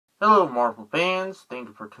Hello Marvel fans, thank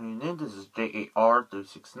you for tuning in. This is J.A.R.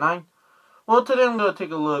 369. Well, today I'm going to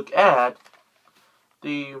take a look at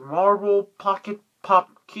the Marvel Pocket Pop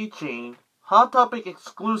keychain, Hot Topic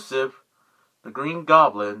exclusive, the Green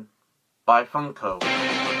Goblin by FUNKO.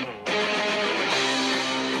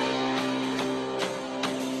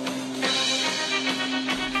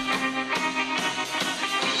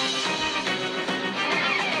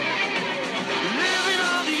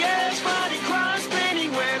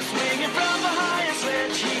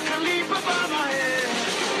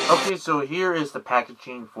 Okay, so here is the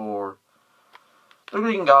packaging for the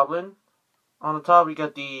Green Goblin. On the top we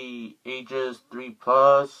got the ages 3+.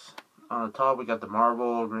 On the top we got the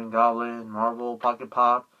Marvel Green Goblin, Marvel Pocket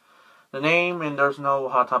Pop. The name, and there's no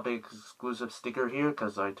Hot Topic exclusive sticker here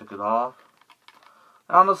because I took it off.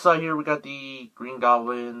 On the side here we got the Green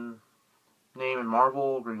Goblin name and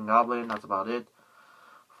Marvel Green Goblin. That's about it.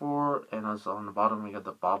 And also on the bottom we got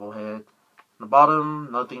the bobblehead. On the bottom,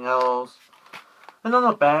 nothing else. And on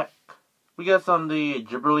the back, we got some of the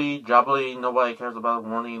gibbly jabbly, nobody cares about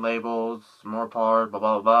warning labels, more parts, blah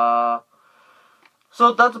blah blah.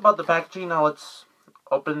 So that's about the packaging. Now let's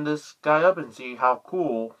open this guy up and see how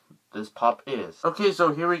cool this pop is. Okay,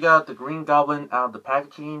 so here we got the Green Goblin out of the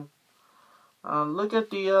packaging. Look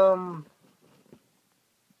at the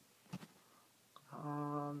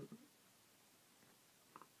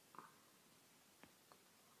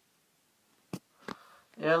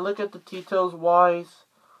yeah, look at the details wise.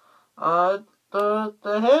 The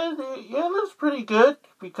head, yeah, it looks pretty good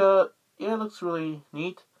because, yeah, it looks really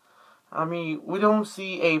neat. I mean, we don't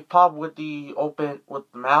see a pop with the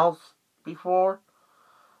mouth before.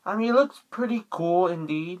 I mean, it looks pretty cool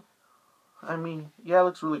indeed. I mean, yeah, it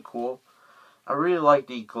looks really cool. I really like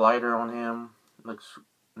the glider on him. It looks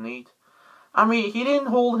neat. I mean, he didn't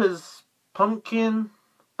hold his pumpkin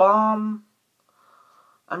bomb.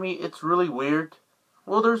 I mean, it's really weird.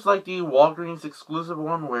 Well, there's like the Walgreens exclusive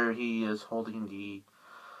one where he is holding the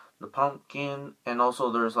pumpkin, and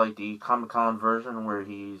also there's like the Comic-Con version where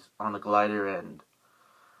he's on a glider and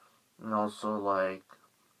also like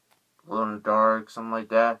glow in the dark, something like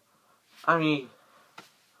that. I mean,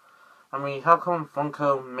 how come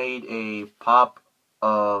FUNKO made a pop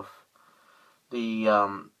of the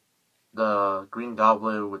Green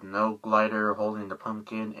Goblin with no glider holding the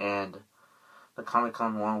pumpkin, and the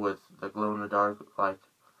Comic-Con one with the glow in the dark, like,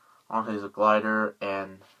 on his glider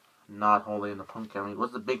and not holding the pumpkin? I mean,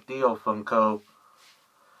 what's the big deal, FUNKO?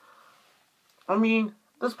 I mean,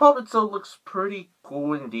 this pop itself looks pretty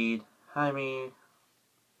cool indeed. I mean,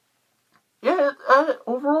 yeah,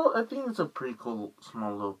 overall, I think it's a pretty cool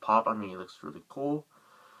small little pop. I mean, it looks really cool.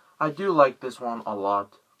 I do like this one a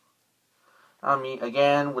lot. I mean,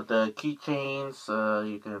 again, with the keychains,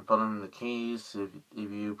 you can put them in the keys. If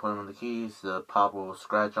you put them in the keys, the pop will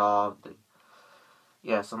scratch off.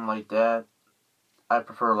 Yeah, something like that. I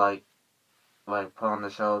prefer, like put on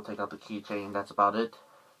the show, take out the keychain. That's about it.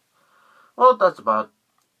 Well, that's about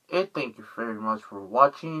it. Thank you very much for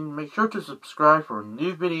watching. Make sure to subscribe for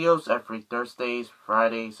new videos every Thursdays,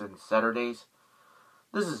 Fridays, and Saturdays.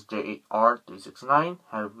 This is J.A.R. 369.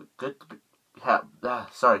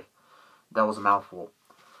 Sorry. That was a mouthful.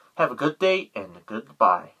 Have a good day and a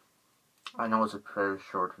goodbye. I know it's a very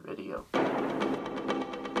short video.